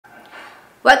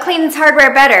What cleans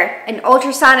hardware better, an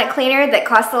ultrasonic cleaner that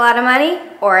costs a lot of money,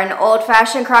 or an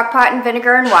old-fashioned crock pot and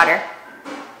vinegar and water?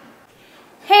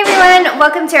 Hey everyone,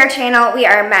 welcome to our channel. We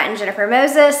are Matt and Jennifer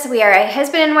Moses. We are a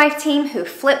husband and wife team who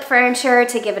flip furniture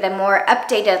to give it a more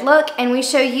updated look, and we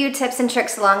show you tips and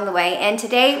tricks along the way. And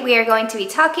today we are going to be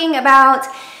talking about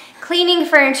cleaning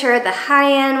furniture the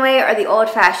high-end way or the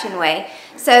old-fashioned way.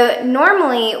 So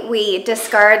normally we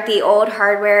discard the old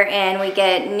hardware and we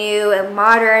get new,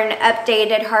 modern,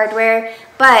 updated hardware,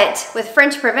 but with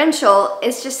French Provincial,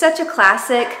 it's just such a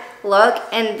classic look,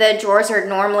 and the drawers are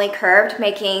normally curved,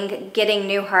 making getting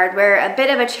new hardware a bit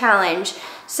of a challenge.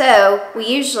 So we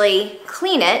usually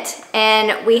clean it,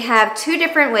 and we have two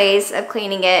different ways of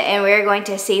cleaning it, and we're going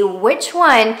to see which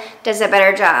one does a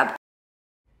better job.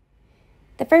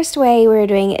 The first way we're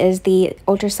doing is the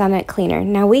Ultrasonic Cleaner.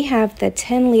 Now we have the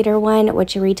 10-liter one,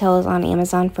 which retails on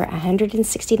Amazon for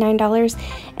 $169,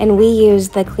 and we use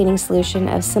the cleaning solution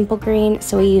of Simple Green,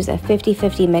 so we use a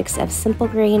 50-50 mix of Simple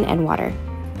Green and water.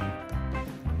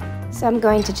 So I'm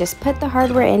going to just put the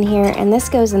hardware in here, and this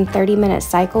goes in 30-minute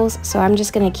cycles, so I'm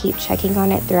just going to keep checking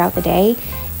on it throughout the day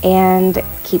and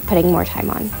keep putting more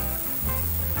time on.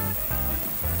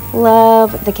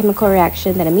 Love the chemical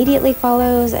reaction that immediately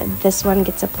follows. This one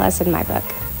gets a plus in my book.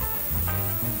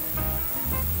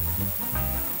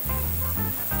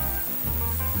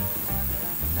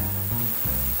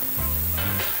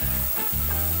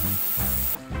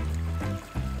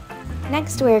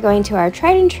 Next, we're going to our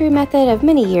tried and true method of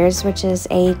many years, which is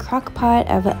a crock pot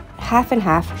of half and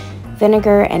half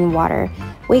vinegar and water.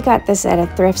 We got this at a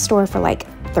thrift store for like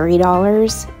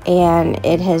 $3, and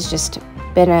it has just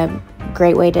been a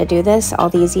great way to do this all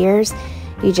these years.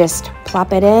 You just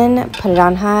plop it in, put it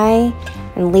on high,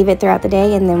 and leave it throughout the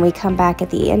day, and then we come back at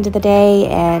the end of the day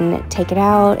and take it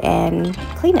out and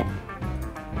clean it.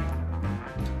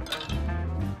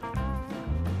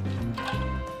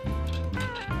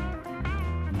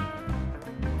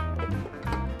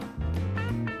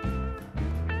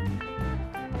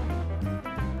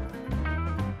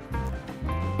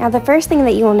 Now the first thing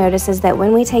that you will notice is that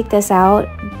when we take this out,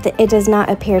 it does not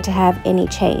appear to have any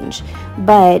change,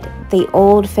 but the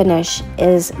old finish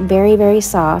is very, very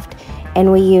soft,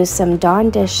 and we use some Dawn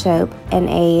dish soap and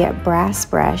a brass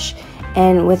brush,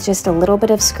 and with just a little bit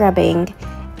of scrubbing,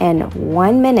 in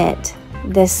 1 minute,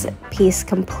 this piece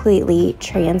completely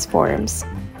transforms.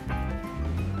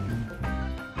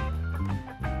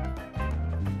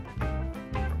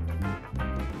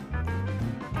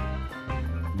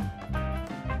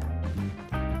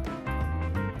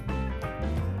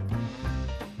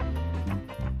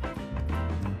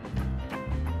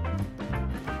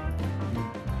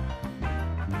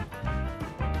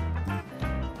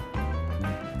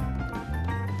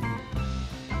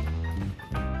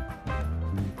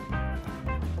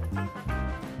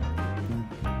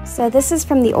 So this is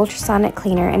from the Ultrasonic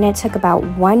Cleaner, and it took about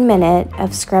 1 minute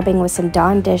of scrubbing with some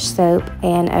Dawn dish soap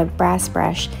and a brass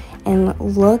brush. And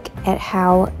look at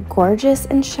how gorgeous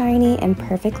and shiny and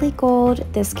perfectly gold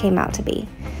this came out to be.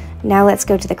 Now let's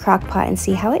go to the crock pot and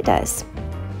see how it does.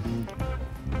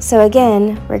 So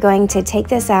again, we're going to take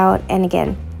this out, and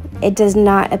again, it does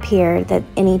not appear that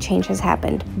any change has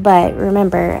happened. But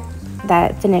remember,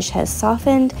 that finish has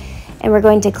softened, and we're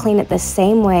going to clean it the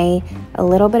same way, a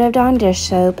little bit of Dawn dish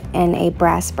soap and a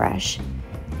brass brush.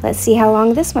 Let's see how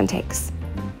long this one takes.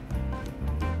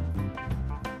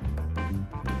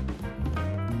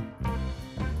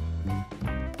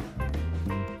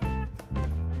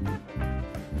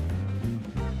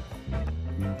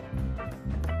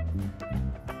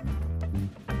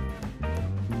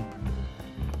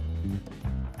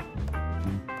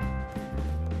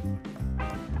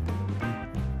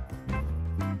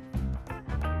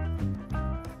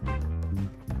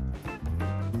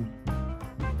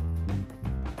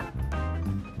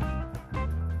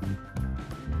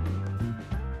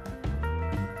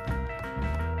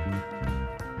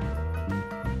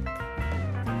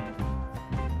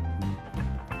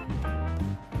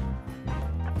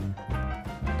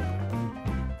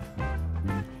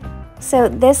 So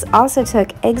this also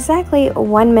took exactly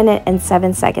 1 minute and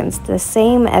 7 seconds, the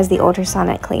same as the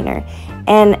Ultrasonic Cleaner.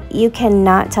 And you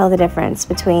cannot tell the difference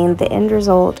between the end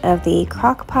result of the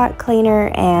Crockpot cleaner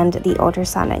and the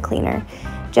Ultrasonic Cleaner.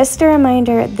 Just a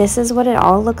reminder, this is what it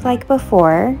all looked like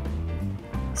before.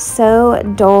 So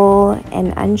dull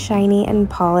and unshiny and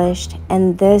polished,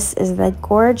 and this is the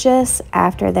gorgeous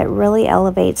after that really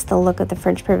elevates the look of the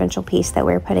French Provincial piece that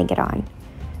we're putting it on.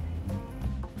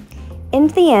 In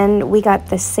the end, we got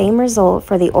the same result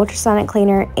for the Ultrasonic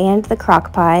Cleaner and the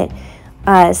Crockpot.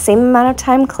 Same amount of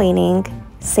time cleaning,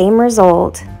 same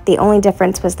result. The the only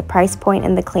difference was the price point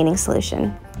and the cleaning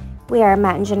solution. We are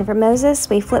Matt and Jennifer Moses.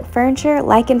 We flip furniture.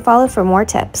 Like and follow for more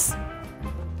tips.